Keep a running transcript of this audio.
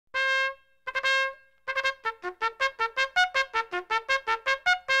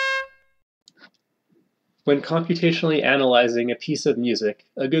When computationally analyzing a piece of music,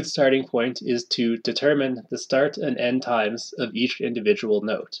 a good starting point is to determine the start and end times of each individual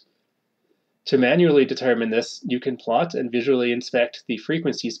note. To manually determine this, you can plot and visually inspect the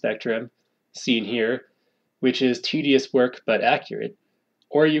frequency spectrum, seen here, which is tedious work but accurate,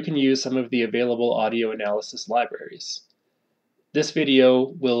 or you can use some of the available audio analysis libraries. This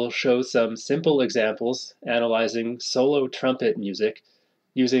video will show some simple examples analyzing solo trumpet music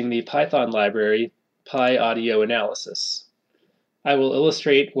using the Python library pyAudioAnalysis. I will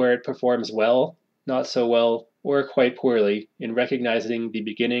illustrate where it performs well, not so well, or quite poorly in recognizing the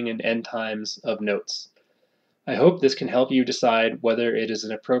beginning and end times of notes. I hope this can help you decide whether it is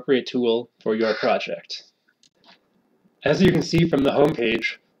an appropriate tool for your project. As you can see from the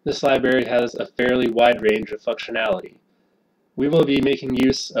homepage, this library has a fairly wide range of functionality. We will be making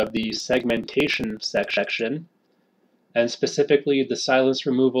use of the segmentation section, and specifically the silence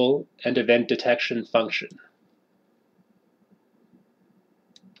removal and event detection function.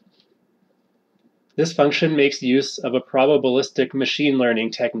 This function makes use of a probabilistic machine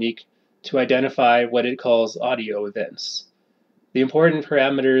learning technique to identify what it calls audio events. The important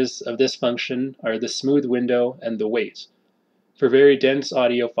parameters of this function are the smooth window and the weight. For very dense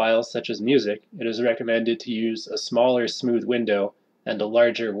audio files such as music, it is recommended to use a smaller smooth window and a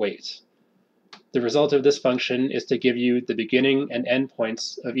larger weight. The result of this function is to give you the beginning and end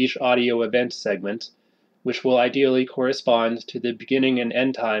points of each audio event segment, which will ideally correspond to the beginning and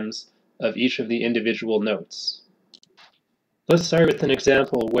end times of each of the individual notes. Let's start with an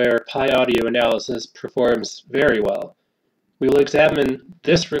example where pyAudioAnalysis performs very well. We will examine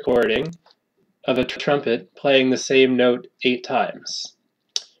this recording of a trumpet playing the same note 8 times.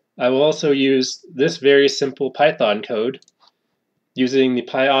 I will also use this very simple Python code using the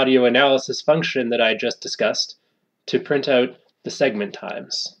pyAudioAnalysis function that I just discussed to print out the segment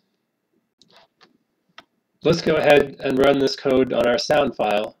times. Let's go ahead and run this code on our sound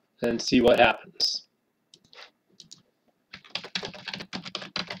file and see what happens.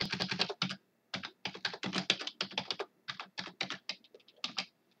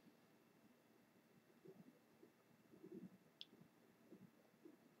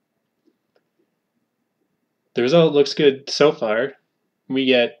 The result looks good so far. We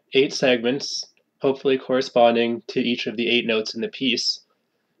get 8 segments, hopefully corresponding to each of the 8 notes in the piece.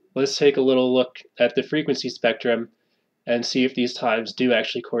 Let's take a little look at the frequency spectrum and see if these times do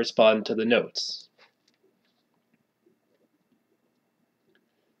actually correspond to the notes.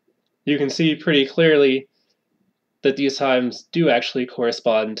 You can see pretty clearly that these times do actually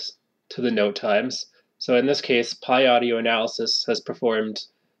correspond to the note times. So in this case, pyAudioAnalysis has performed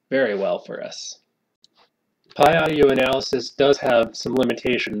very well for us. pyAudioAnalysis does have some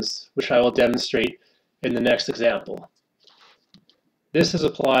limitations, which I will demonstrate in the next example. This is a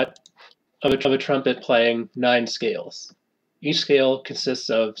plot of a trumpet playing 9 scales. Each scale consists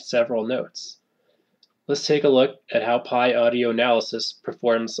of several notes. Let's take a look at how pyAudioAnalysis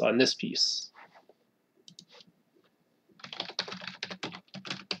performs on this piece.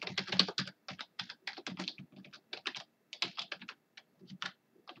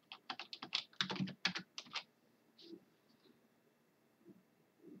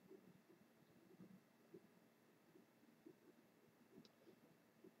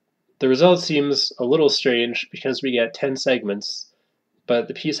 The result seems a little strange because we get 10 segments, but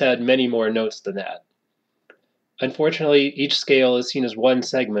the piece had many more notes than that. Unfortunately, each scale is seen as one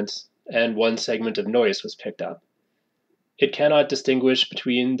segment, and one segment of noise was picked up. It cannot distinguish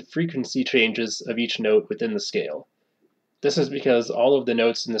between the frequency changes of each note within the scale. This is because all of the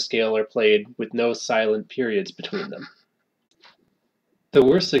notes in the scale are played with no silent periods between them. The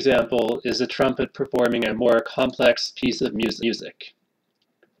worst example is a trumpet performing a more complex piece of music.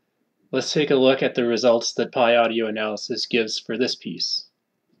 Let's take a look at the results that pyAudioAnalysis gives for this piece.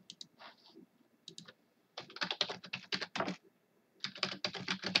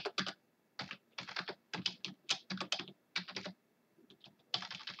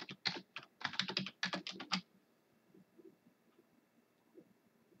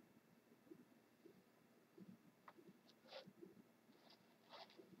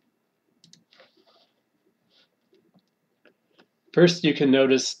 First, you can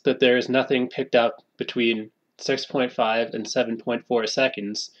notice that there is nothing picked up between 6.5 and 7.4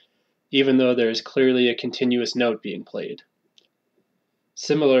 seconds, even though there is clearly a continuous note being played.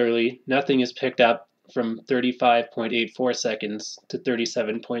 Similarly, nothing is picked up from 35.84 seconds to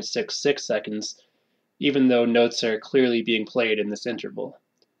 37.66 seconds, even though notes are clearly being played in this interval.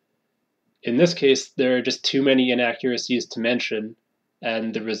 In this case, there are just too many inaccuracies to mention,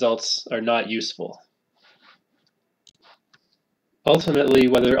 and the results are not useful. Ultimately,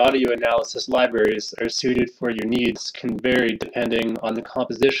 whether audio analysis libraries are suited for your needs can vary depending on the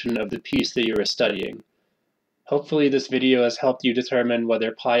composition of the piece that you are studying. Hopefully this video has helped you determine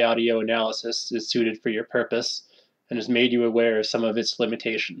whether pyAudioAnalysis is suited for your purpose and has made you aware of some of its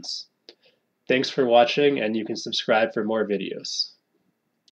limitations. Thanks for watching, and you can subscribe for more videos.